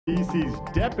DC's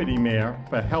Deputy Mayor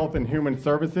for Health and Human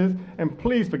Services. And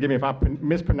please forgive me if I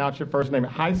mispronounce your first name.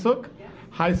 HyeSook?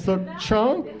 HyeSook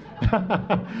Chung?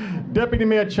 Deputy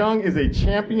Mayor Chung is a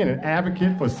champion and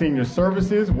advocate for senior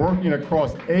services, working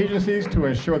across agencies to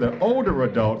ensure that older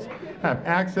adults have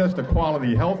access to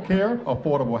quality health care,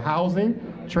 affordable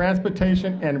housing,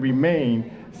 transportation, and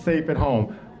remain safe at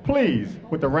home. Please,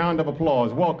 with a round of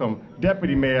applause, welcome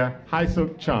Deputy Mayor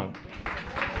HyeSook Chung.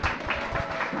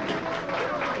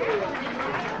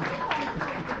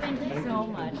 Thank you so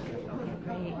much.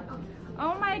 Great.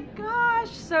 Oh my gosh,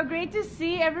 so great to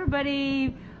see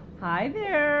everybody. Hi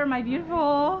there, my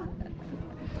beautiful.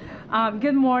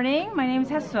 Good morning. My name is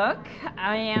HyeSook.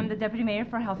 I am the Deputy Mayor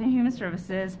for Health and Human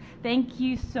Services. Thank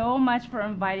you so much for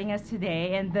inviting us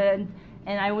today.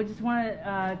 And I would just want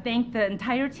to thank the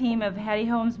entire team of Hattie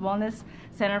Holmes Wellness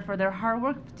Center for their hard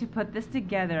work to put this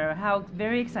together. How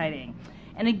very exciting.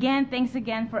 And again, thanks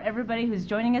again for everybody who's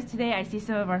joining us today. I see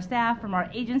some of our staff from our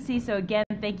agency. So again,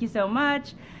 thank you so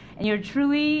much. And you're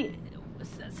truly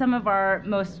some of our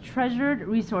most treasured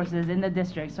resources in the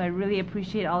district. So I really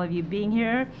appreciate all of you being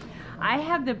here. I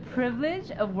have the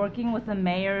privilege of working with the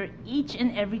mayor each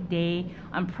and every day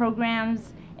on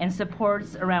programs and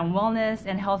supports around wellness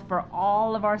and health for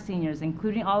all of our seniors,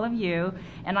 including all of you.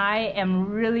 And I am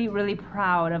really, really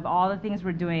proud of all the things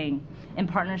we're doing in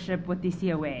partnership with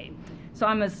DCOA. So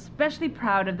I'm especially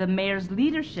proud of the mayor's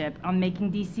leadership on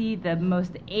making DC the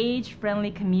most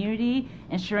age-friendly community,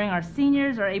 ensuring our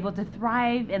seniors are able to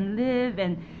thrive and live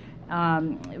and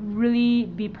really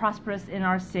be prosperous in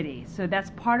our city. So that's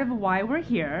part of why we're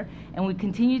here, and we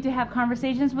continue to have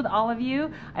conversations with all of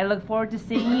you. I look forward to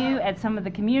seeing you at some of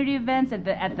the community events, at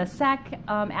the SAC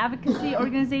advocacy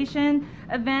organization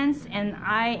events, and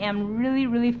I am really,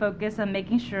 really focused on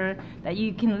making sure that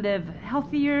you can live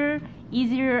healthier,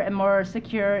 easier, and more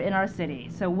secure in our city.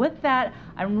 So with that,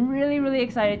 I'm really, really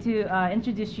excited to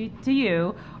introduce you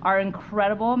to our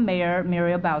incredible Mayor,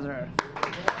 Muriel Bowser.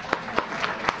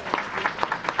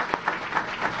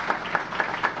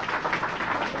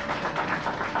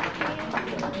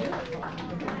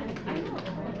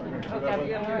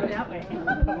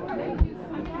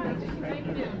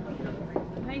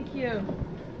 Thank you.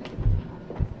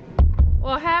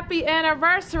 Well, happy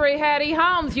anniversary, Hattie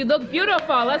Holmes. You look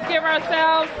beautiful. Let's give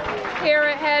ourselves here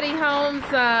at Hattie Holmes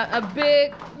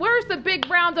where's the big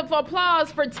round of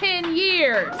applause for 10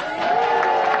 years?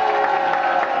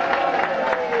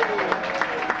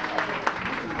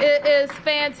 It is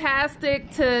fantastic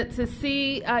to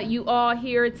see you all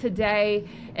here today.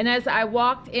 And as I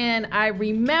walked in, I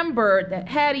remembered that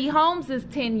Hattie Holmes is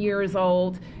 10 years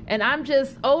old, and I'm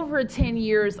just over 10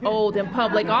 years old in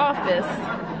public office.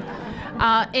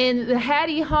 And the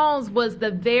Hattie Holmes was the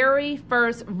very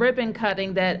first ribbon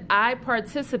cutting that I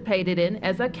participated in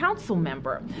as a council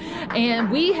member. And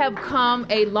we have come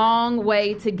a long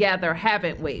way together,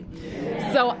 haven't we?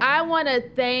 So I want to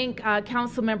thank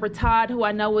Councilmember Todd, who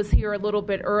I know was here a little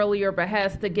bit earlier, but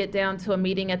has to get down to a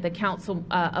meeting at the Council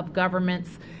of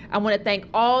Governments. I want to thank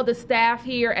all the staff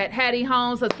here at Hattie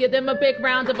Holmes. Let's give them a big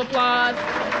round of applause.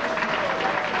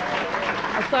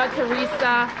 I saw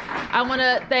Teresa. I want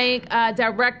to thank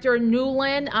Director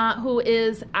Newland, who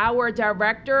is our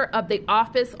director of the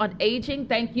Office on Aging.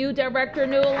 Thank you, Director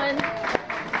Newland.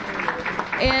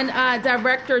 And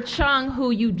Director Chung,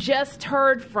 who you just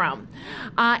heard from.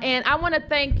 And I want to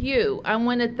thank you. I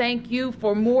want to thank you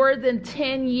for more than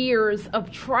 10 years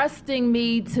of trusting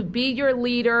me to be your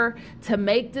leader, to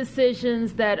make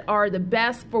decisions that are the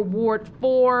best for Ward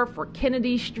 4, for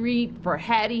Kennedy Street, for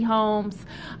Hattie Holmes,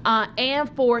 and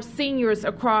for seniors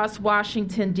across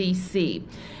Washington, D.C.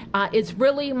 It's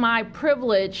really my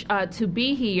privilege to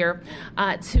be here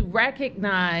to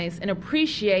recognize and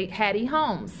appreciate Hattie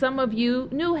Holmes. Some of you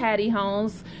knew Hattie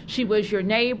Holmes. She was your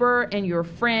neighbor and your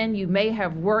friend. You may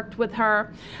have worked with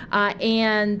her.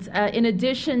 And in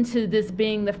addition to this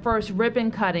being the first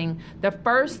ribbon cutting,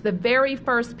 the very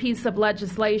first piece of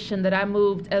legislation that I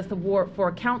moved as the Ward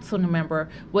 4 council member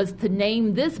was to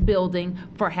name this building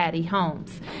for Hattie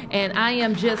Holmes. And I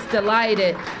am just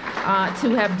delighted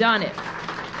to have done it.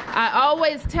 I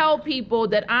always tell people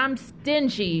that I'm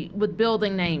stingy with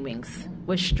building namings,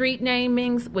 with street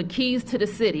namings, with keys to the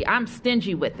city. I'm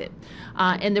stingy with it.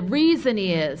 And the reason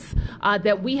is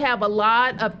that we have a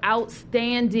lot of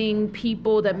outstanding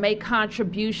people that make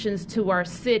contributions to our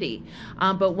city.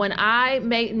 But when I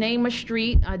name a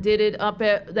street, I did it up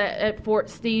at Fort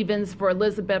Stevens for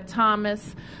Elizabeth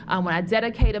Thomas. When I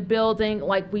dedicate a building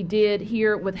like we did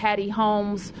here with Hattie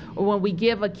Holmes, or when we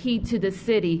give a key to the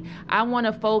city, I want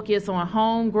to focus on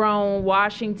homegrown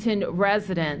Washington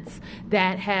residents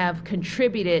that have contributed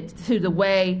contributed to the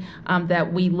way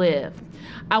that we live.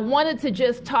 I wanted to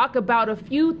just talk about a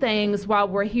few things while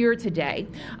we're here today,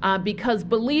 because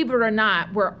believe it or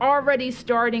not, we're already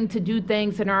starting to do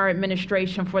things in our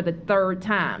administration for the third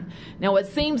time. Now, it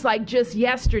seems like just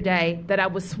yesterday that I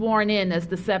was sworn in as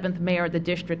the 7th mayor of the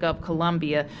District of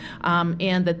Columbia,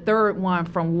 and the third one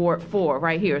from Ward 4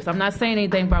 right here. So I'm not saying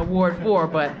anything about Ward 4,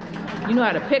 but you know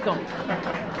how to pick them.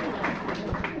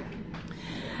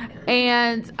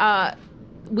 And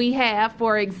we have,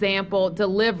 for example,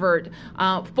 delivered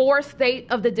 4 State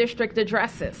of the District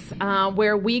addresses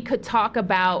where we could talk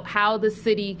about how the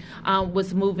city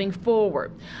was moving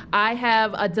forward. I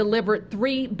have delivered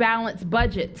 3 balanced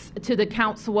budgets to the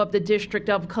Council of the District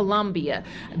of Columbia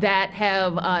that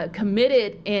have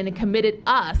committed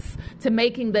us to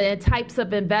making the types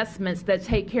of investments that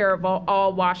take care of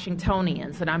all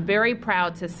Washingtonians. And I'm very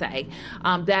proud to say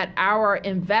that our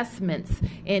investments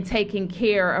in taking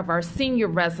care of our senior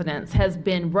residents has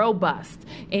been robust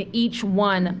in each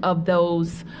one of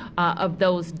those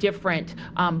different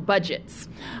budgets.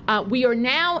 We are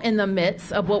now in the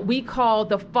midst of what we call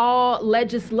the Fall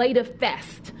Legislative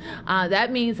Fest.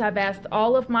 That means I've asked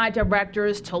all of my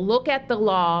directors to look at the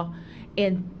law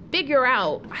and figure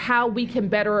out how we can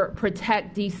better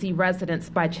protect DC residents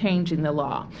by changing the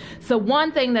law. So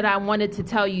one thing that I wanted to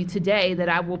tell you today that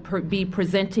I will be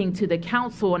presenting to the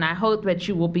council, and I hope that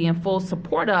you will be in full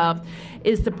support of,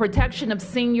 is the protection of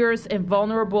seniors and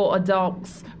vulnerable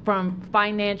adults from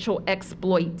financial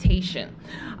exploitation.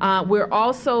 We'll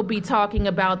also be talking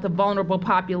about the vulnerable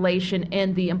population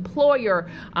and the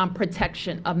Employer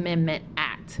Protection Amendment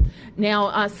Act.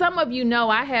 Now, some of you know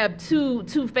I have two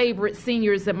favorite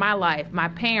seniors in my life, my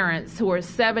parents, who are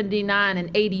 79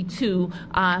 and 82,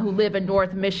 who live in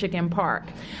North Michigan Park.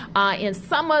 And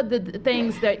some of the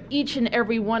things that each and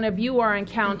every one of you are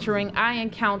encountering, I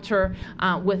encounter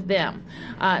with them.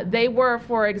 They were,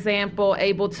 for example,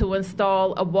 able to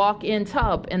install a walk-in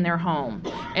tub in their home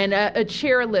and a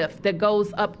chairlift that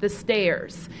goes up the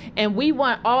stairs. And we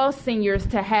want all seniors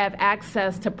to have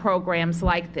access to programs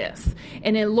like this.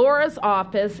 And then Laura's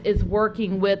office is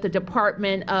working with the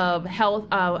Department of Health,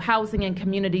 Housing and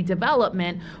Community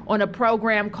Development on a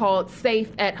program called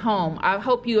Safe at Home. I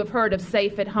hope you have heard of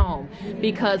Safe at Home,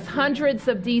 because hundreds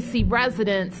of DC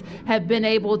residents have been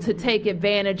able to take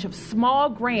advantage of small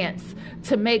grants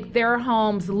to make their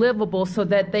homes livable so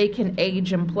that they can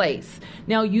age in place.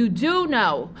 Now, you do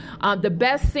know the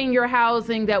best senior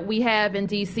housing that we have in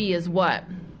DC is what?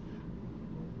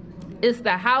 It's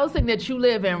the housing that you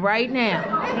live in right now.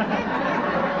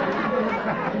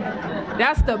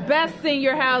 That's the best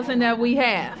senior housing that we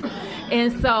have.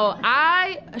 And so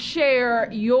I share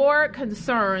your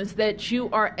concerns that you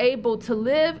are able to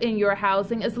live in your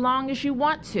housing as long as you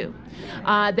want to,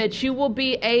 that you will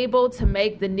be able to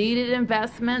make the needed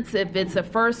investments, if it's a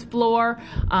first floor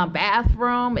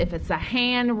bathroom, if it's a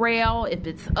handrail, if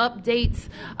it's updates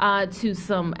to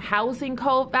some housing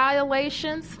code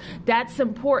violations. That's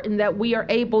important that we are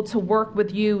able to work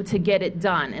with you to get it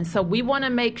done. And so we want to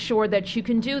make sure that you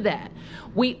can do that.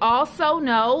 We also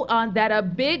know that a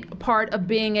big part of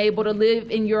being able to live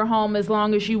in your home as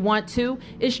long as you want to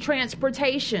is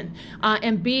transportation,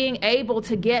 and being able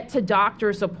to get to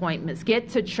doctor's appointments, get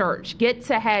to church, get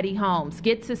to Hattie Holmes,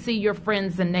 get to see your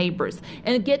friends and neighbors,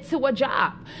 and get to a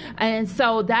job. And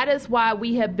so that is why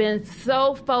we have been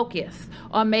so focused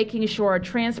on making sure our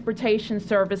transportation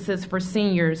services for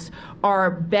seniors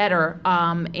are better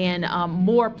and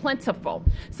more plentiful.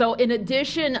 So in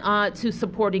addition to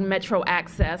supporting Metro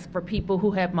access for people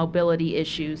who have mobility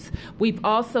issues, we've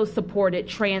also supported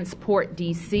Transport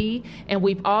DC, and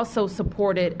we've also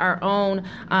supported our own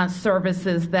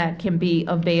services that can be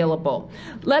available.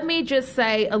 Let me just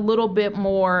say a little bit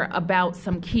more about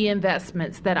some key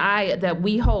investments that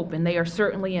we hope, and they are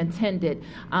certainly intended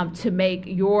to make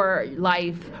your life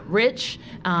rich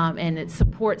and it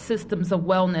supports systems of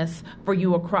wellness for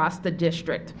you across the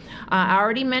district. I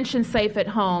already mentioned Safe at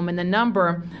Home, and the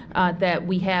number that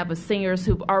we have of seniors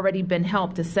who've already been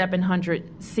helped is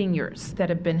 700 seniors that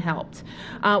have been helped.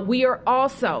 We are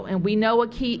also, and we know a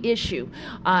key issue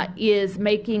is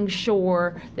making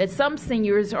sure that some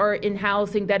seniors are in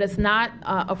housing that is not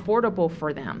affordable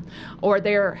for them, or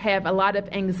they have a lot of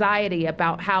anxiety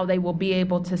about how they will be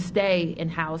able to stay in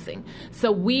housing.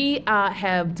 So we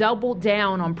have doubled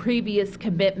down on previous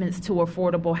commitments to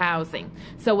affordable housing.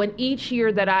 So in each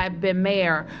year that I've been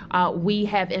mayor, we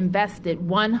have invested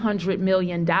 $100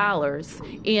 million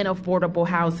in affordable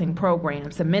housing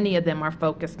programs, and many of them are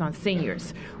focused on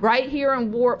seniors. Right here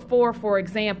in Ward 4, for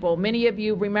example, many of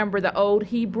you remember the old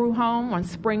Hebrew home on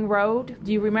Spring Road.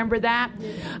 Do you remember? Remember that?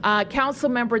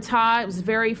 Councilmember Todd was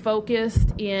very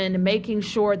focused in making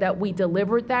sure that we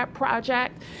delivered that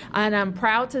project. And I'm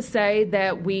proud to say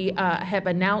that we have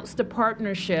announced a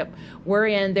partnership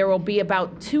wherein there will be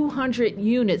about 200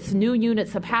 units, new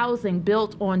units of housing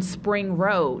built on Spring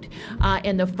Road.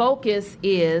 And the focus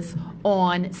is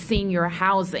on senior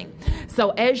housing.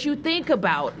 So as you think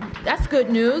about, that's good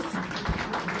news.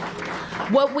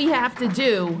 What we have to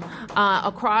do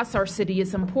across our city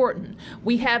is important.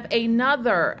 We have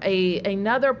another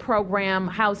program,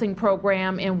 housing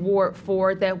program in Ward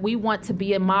 4 that we want to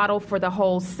be a model for the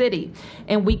whole city,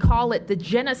 and we call it the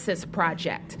Genesis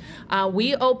Project.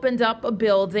 We opened up a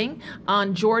building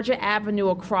on Georgia Avenue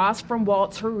across from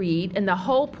Walter Reed, and the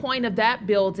whole point of that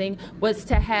building was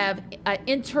to have an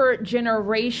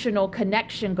intergenerational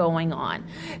connection going on.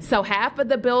 So half of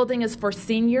the building is for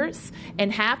seniors,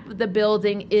 and half of the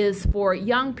building is for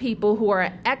young people who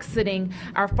are exiting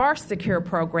our foster care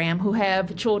program who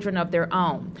have children of their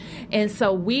own. And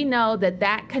so we know that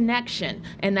that connection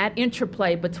and that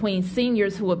interplay between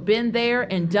seniors who have been there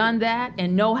and done that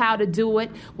and know how to do it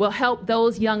will help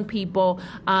those young people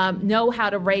know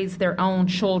how to raise their own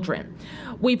children.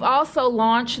 We've also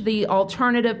launched the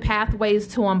Alternative Pathways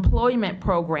to Employment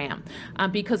program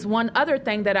because one other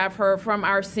thing that I've heard from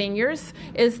our seniors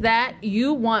is that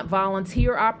you want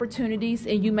volunteer opportunities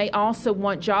and you may also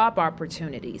want job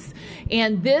opportunities.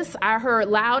 And this I heard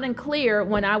loud and clear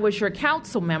when I was your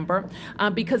council member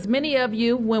because many of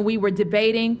you, when we were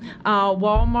debating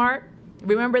Walmart,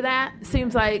 remember that?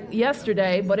 Seems like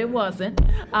yesterday, but it wasn't.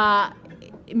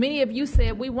 Many of you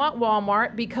said we want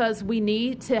Walmart because we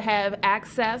need to have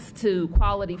access to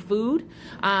quality food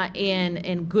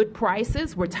and good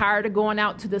prices. We're tired of going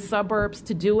out to the suburbs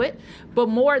to do it. But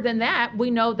more than that,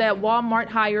 we know that Walmart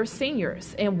hires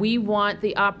seniors, and we want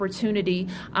the opportunity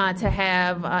to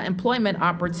have employment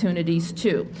opportunities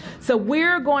too. So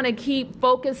we're going to keep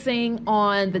focusing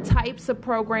on the types of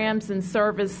programs and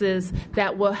services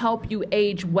that will help you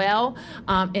age well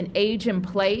and age in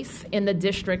place in the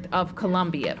District of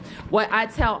Columbia. What I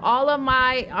tell all of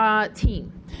my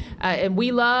team, and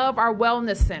we love our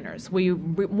wellness centers.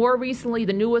 More recently,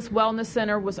 the newest wellness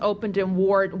center was opened in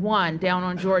Ward 1 down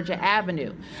on Georgia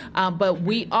Avenue. But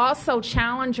we also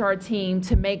challenge our team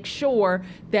to make sure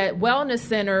that wellness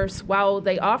centers, while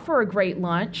they offer a great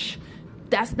lunch,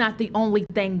 that's not the only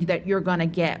thing that you're going to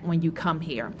get when you come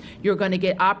here. You're going to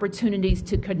get opportunities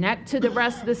to connect to the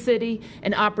rest of the city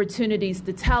and opportunities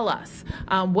to tell us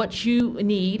what you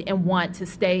need and want to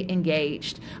stay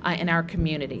engaged in our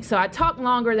community. So I talked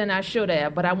longer than I should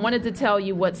have, but I wanted to tell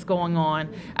you what's going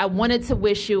on. I wanted to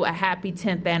wish you a happy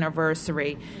 10th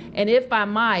anniversary. And if I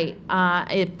might,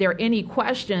 if there are any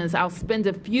questions, I'll spend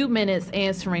a few minutes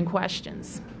answering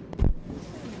questions.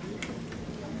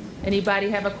 Anybody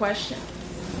have a question?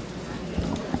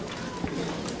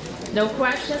 No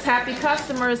questions? Happy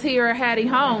customers here at Hattie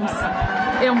Holmes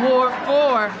in Ward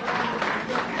 4.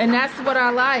 And that's what I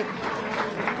like.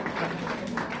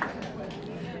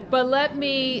 But let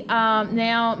me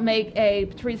now make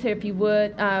Teresa, if you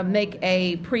would, make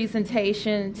a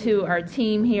presentation to our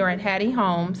team here at Hattie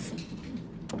Holmes.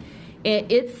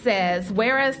 It says,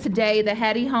 whereas today the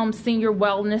Hattie Holmes Senior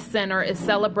Wellness Center is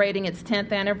celebrating its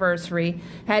 10th anniversary,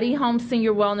 Hattie Holmes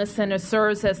Senior Wellness Center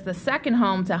serves as the second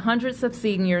home to hundreds of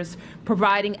seniors,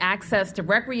 providing access to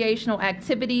recreational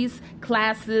activities,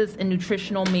 classes, and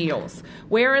nutritional meals.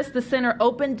 Whereas the center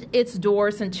opened its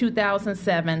doors in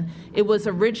 2007, it was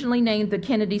originally named the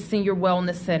Kennedy Senior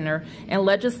Wellness Center, and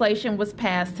legislation was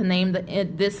passed to name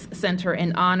this center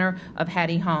in honor of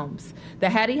Hattie Holmes.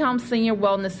 The Hattie Holmes Senior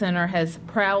Wellness Center has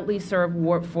proudly served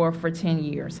Ward 4 for 10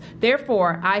 years.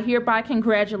 Therefore, I hereby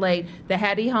congratulate the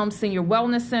Hattie Holmes Senior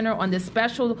Wellness Center on this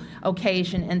special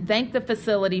occasion and thank the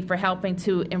facility for helping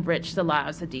to enrich the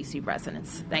lives of DC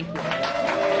residents. Thank you.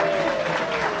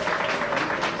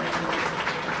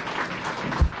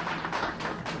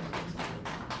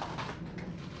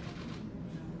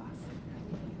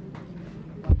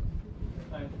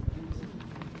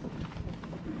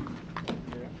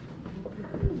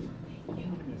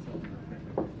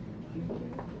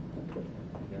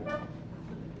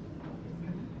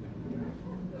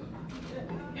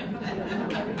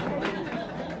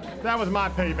 That was my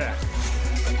payback.